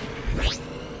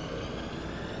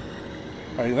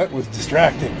 Alright, that was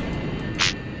distracting.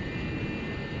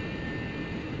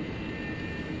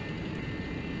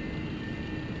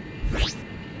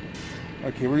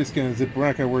 Okay, we're just going to zip. We're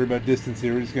not going to worry about distance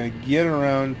here. We're just going to get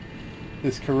around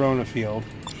this corona field.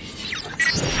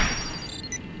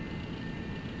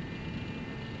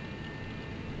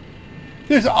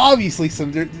 There's obviously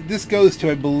some... this goes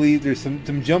to, I believe, there's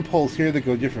some jump holes here that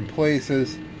go different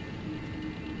places.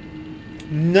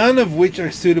 None of which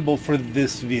are suitable for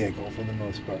this vehicle, for the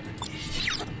most part.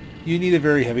 You need a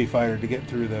very heavy fighter to get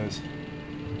through those.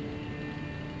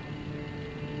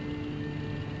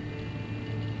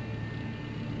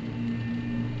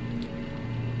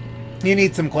 You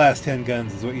need some class 10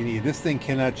 guns is what you need. This thing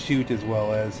cannot shoot as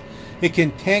well as... It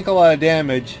can tank a lot of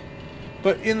damage,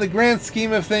 but in the grand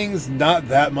scheme of things, not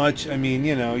that much. I mean,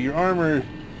 you know, your armor...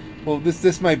 Well,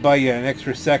 this might buy you an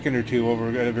extra second or two over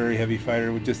a very heavy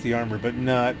fighter with just the armor, but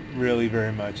not really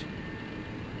very much.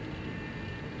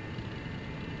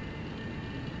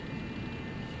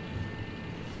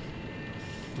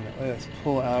 Right, let's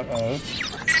pull out of...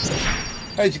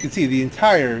 As you can see, the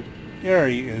entire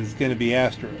area is going to be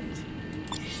asteroids.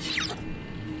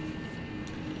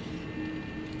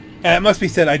 And it must be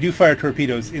said, I do fire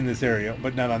torpedoes in this area,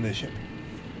 but not on this ship.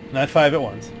 Not 5 at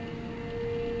once.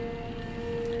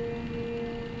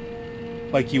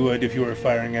 Like you would if you were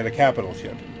firing at a capital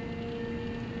ship.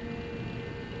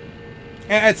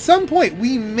 And at some point,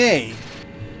 we may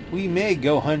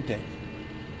go hunting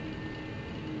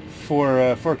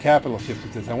for capital ships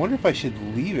with this. I wonder if I should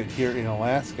leave it here in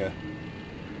Alaska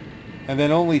and then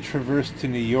only traverse to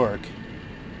New York,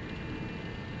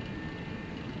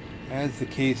 as the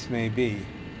case may be.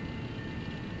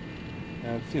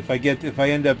 If I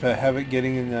end up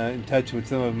getting in touch with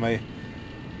some of my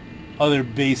other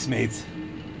base mates,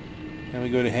 and we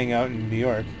go to hang out in New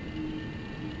York.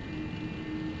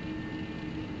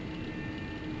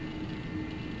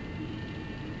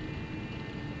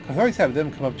 I always have them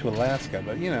come up to Alaska,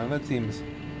 but you know, that seems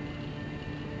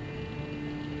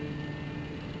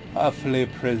awfully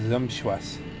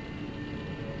presumptuous.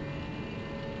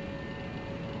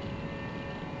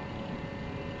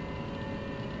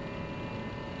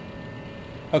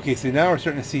 Okay, so now we're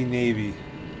starting to see Navy.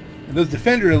 And those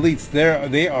Defender Elites,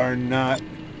 they are not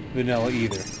vanilla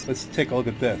either. Let's take a look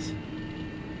at this.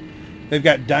 They've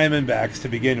got Diamondbacks to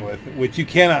begin with, which you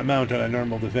cannot mount on a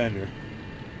normal Defender.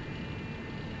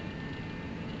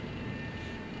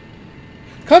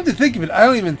 Come to think of it, I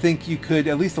don't even think you could,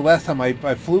 at least the last time I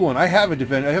flew one, I have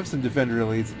some Defender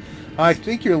Elites. I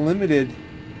think you're limited.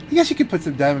 I guess you could put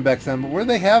some Diamondbacks on, but where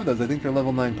they have those, I think they're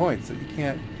level 9 points, so you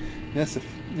can't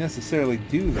necessarily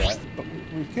do that. But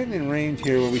we're getting in range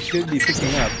here where we should be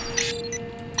picking up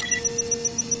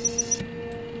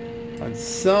on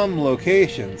some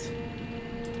locations.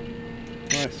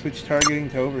 want to switch targeting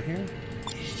to over here?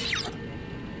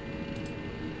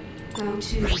 Go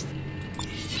to.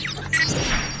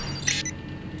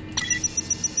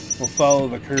 We'll follow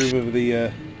the curve of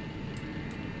the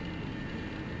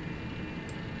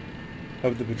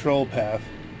patrol path.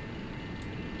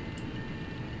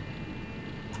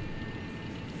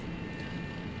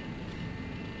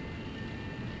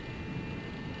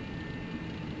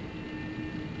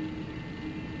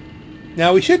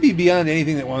 Now we should be beyond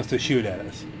anything that wants to shoot at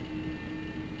us.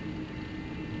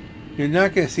 You're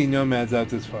not going to see nomads out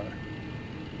this far.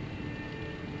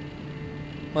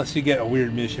 Unless you get a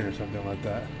weird mission or something like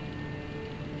that.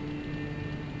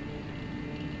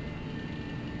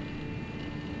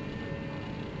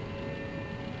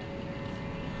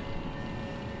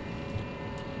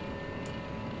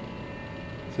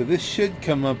 So this should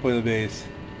come up with a base.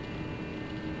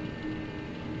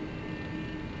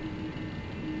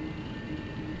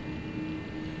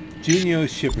 Junio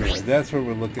Shipyard, that's what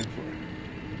we're looking for.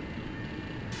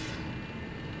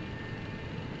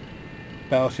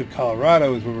 Battleship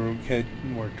Colorado is where we're heading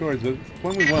more towards, but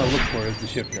one we want to look for is the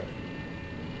shipyard.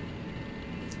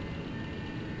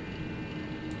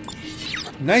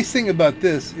 Nice thing about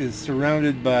this is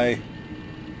surrounded by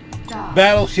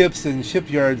battleships and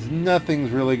shipyards,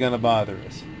 nothing's really going to bother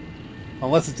us.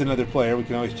 Unless it's another player, we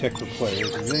can always check for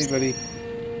players. Is anybody...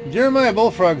 Jeremiah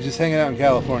Bullfrog's just hanging out in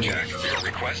California. Check. Your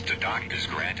request to dock is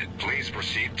granted. Please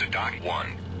proceed to dock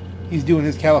 1. He's doing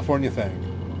his California thing.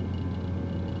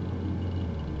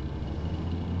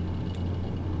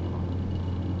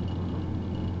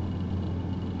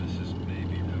 This is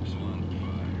Navy Epsilon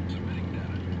 5, submitting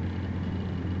data.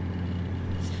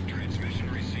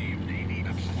 Transmission received, Navy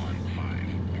Epsilon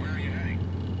 5. Where are you heading?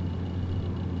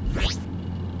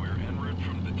 We're en route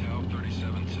from the Tau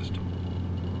 37 system.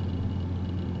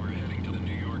 We're heading to the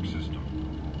New York system.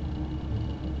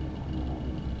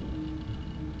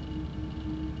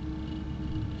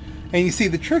 And you see,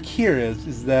 the trick here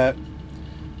is that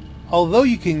although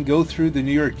you can go through the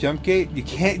New York jump gate, you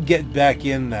can't get back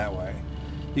in that way.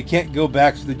 You can't go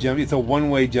back to the jump. It's a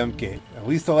one-way jump gate. At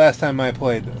least the last time I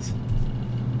played this.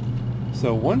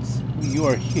 So once you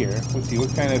are here, let's see,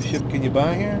 what kind of ship can you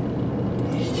buy here?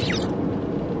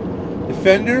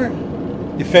 Defender,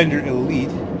 Defender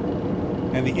Elite,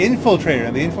 and the Infiltrator.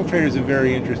 And the Infiltrator is a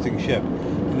very interesting ship,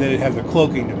 in that it has a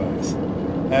cloaking device.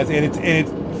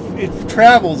 It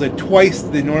travels at twice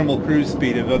the normal cruise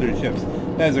speed of other ships.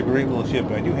 That is a great little ship.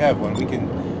 I do have one. We can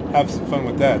have some fun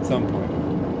with that at some point.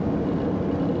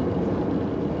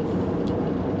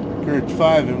 Courage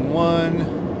 5 and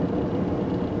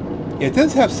 1. Yeah, it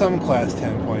does have some class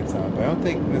 10 points on it, but I don't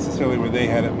think necessarily where they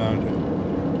had it mounted.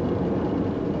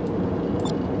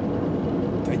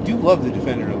 I do love the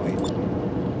Defender Elite.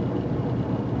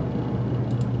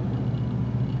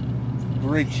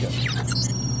 Great ship.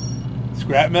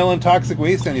 Scrap metal and toxic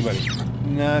waste, anybody?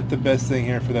 Not the best thing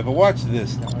here for that, but watch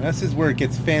this now. This is where it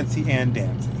gets fancy and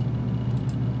dancy.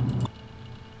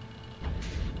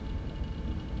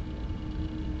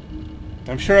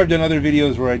 I'm sure I've done other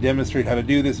videos where I demonstrate how to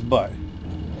do this, but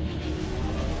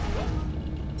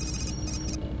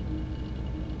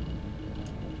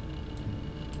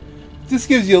this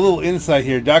gives you a little insight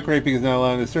here. Dock raping is not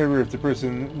allowed on the server. If the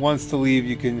person wants to leave,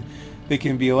 they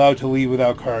can be allowed to leave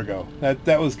without cargo.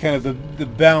 That was kind of the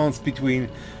balance between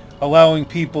allowing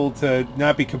people to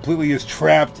not be completely just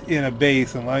trapped in a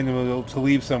base and allowing them to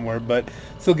leave somewhere, but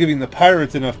still giving the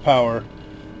pirates enough power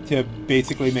to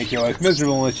basically make your life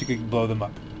miserable unless you can blow them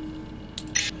up.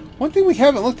 One thing we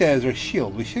haven't looked at is our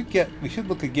shield. We should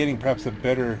look at getting perhaps a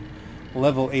better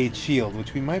level 8 shield,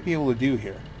 which we might be able to do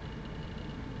here.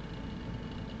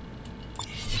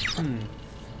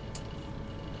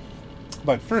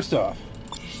 But first off,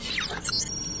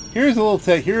 here's a little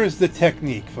here's the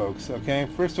technique, folks. Okay,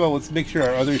 first of all, let's make sure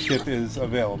our other ship is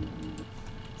available.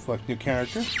 Select new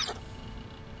character.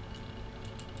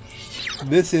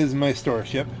 This is my store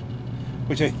ship,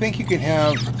 which I think you can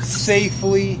have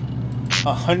safely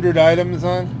 100 items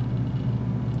on.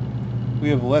 We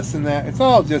have less than that. It's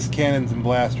all just cannons and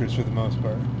blasters for the most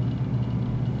part.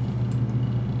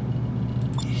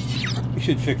 We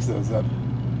should fix those up.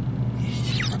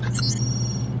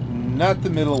 Not the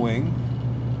middle wing.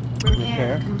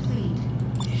 Repair complete.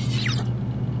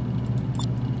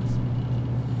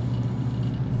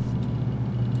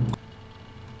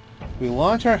 We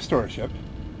launch our store ship.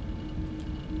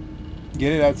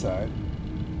 Get it outside.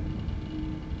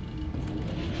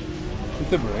 Hit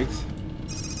the brakes.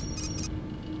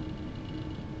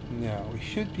 Now, we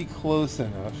should be close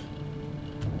enough.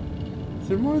 Is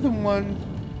there more than one?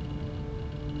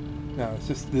 No, it's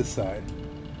just this side.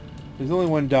 There's only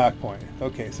one dock point.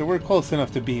 Okay, so we're close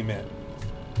enough to beam in.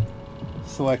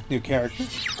 Select new character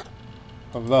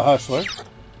of the Hustler.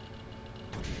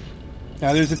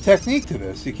 Now there's a technique to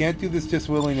this. You can't do this just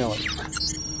willy-nilly.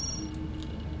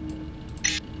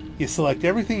 You select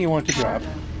everything you want to drop.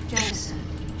 Cargo jettisoned.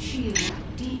 Shield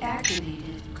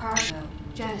deactivated. Cargo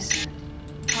jettisoned.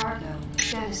 Cargo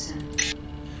jettisoned.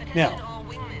 Now, Attention all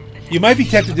wingmen. This is you might be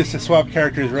tempted just to swap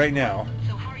characters right now.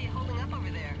 So how are you holding up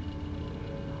over there?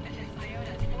 This is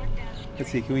Toyota 4-.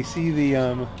 Let's see, can we see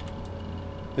the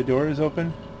doors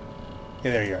open?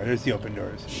 Yeah, there you are. There's the open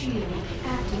doors. Shield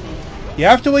activated. You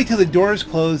have to wait till the doors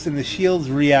close and the shield's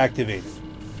reactivated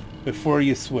before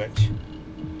you switch.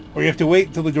 Or you have to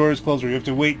wait till the doors close, or you have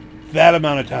to wait that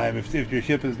amount of time if your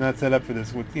ship is not set up for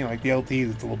this. With, you know, like the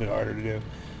LTs, it's a little bit harder to do.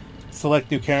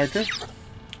 Select new character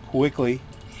quickly.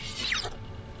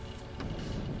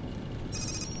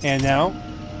 And now,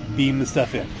 beam the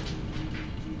stuff in.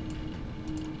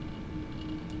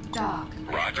 Dock.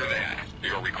 Roger that.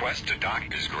 Your request to dock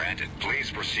is granted.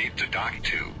 Please proceed to dock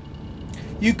 2.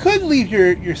 You could leave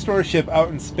your store ship out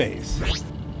in space.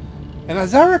 And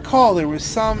as I recall, there was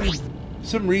some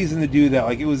reason to do that.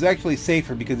 Like, it was actually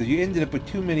safer because if you ended up with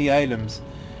too many items,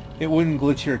 it wouldn't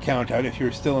glitch your account out if you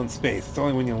were still in space. It's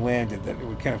only when you landed that it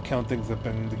would kind of count things up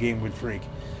and the game would freak.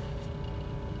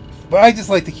 But I just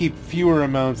like to keep fewer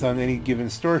amounts on any given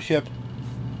store ship.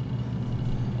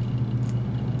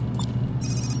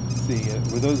 Let's see,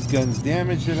 were those guns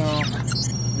damaged at all?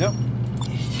 Nope.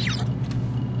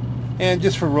 And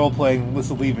just for role-playing, let's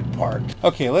leave it parked.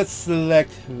 Okay, let's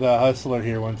select the Hustler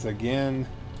here once again.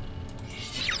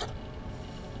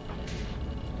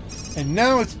 And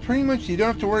now it's pretty much, you don't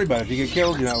have to worry about it. If you get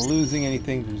killed, you're not losing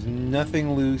anything. There's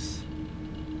nothing loose.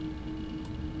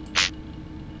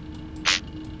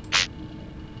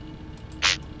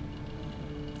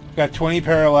 Got 20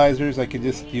 paralyzers. I could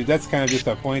just use, that's kind of just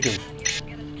a point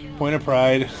of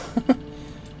pride.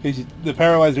 The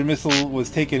paralyzer missile was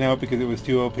taken out because it was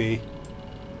too OP. You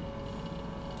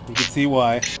can see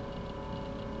why.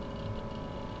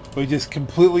 We just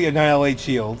completely annihilate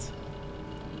shields.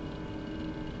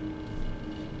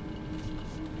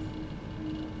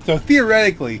 So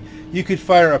theoretically, you could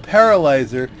fire a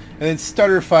paralyzer and then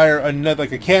stutter fire another,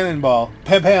 like a cannonball,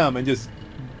 pam pam, and just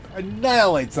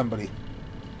annihilate somebody.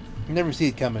 You never see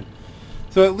it coming.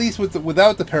 So at least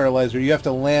without the paralyzer, you have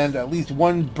to land at least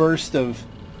one burst of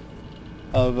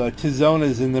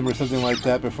Tizonas in them or something like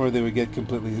that before they would get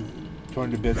completely torn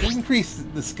to bits. Increase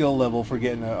the skill level for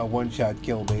getting a one-shot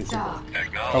kill, basically. Dock.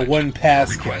 A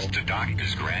one-pass kill. Request to dock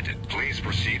is granted. Please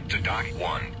proceed to dock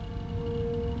 1.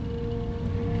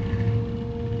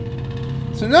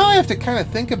 So now I have to kind of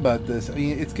think about this. I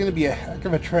mean, it's going to be a heck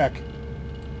of a trek.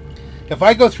 If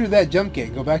I go through that jump gate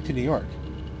and go back to New York,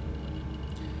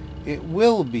 it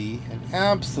will be an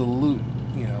absolute,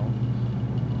 you know,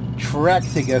 trek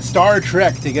to get, Star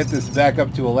Trek to get this back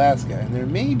up to Alaska. And there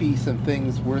may be some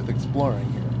things worth exploring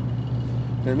here.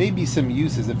 There may be some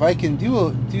uses. If I can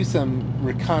do some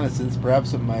reconnaissance,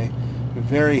 perhaps with my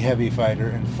very heavy fighter,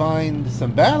 and find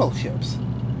some battleships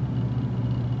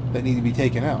that need to be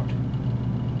taken out.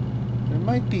 It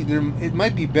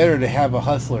might be better to have a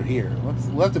Hustler here.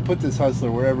 We'll have to put this Hustler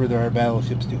wherever there are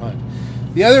battleships to hunt.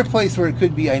 The other place where it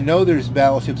could be, I know there's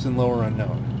battleships in Lower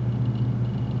Unknown.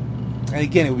 And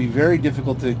again, it would be very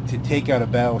difficult to take out a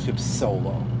battleship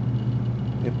solo.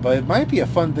 But it might be a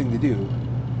fun thing to do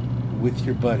with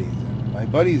your buddies. And my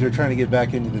buddies are trying to get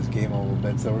back into this game a little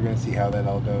bit, so we're going to see how that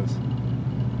all goes.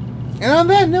 And on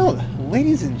that note,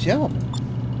 ladies and gentlemen,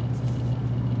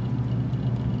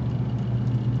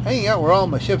 hanging out where all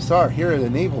my ships are, here at the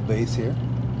naval base here,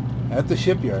 at the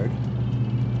shipyard.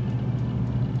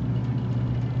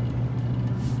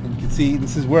 And you can see,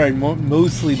 this is where I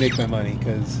mostly make my money,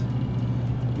 because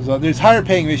there's higher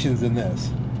paying missions than this.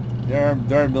 There are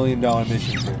 $1 million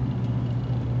missions here.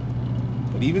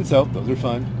 But even so, those are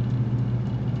fun.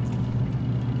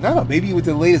 I don't know, maybe with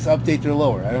the latest update they're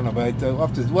lower. I don't know, but we'll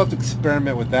have to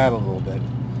experiment with that a little bit.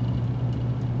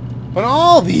 But on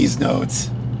all these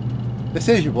notes, this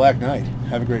is your Black Knight.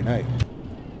 Have a great night.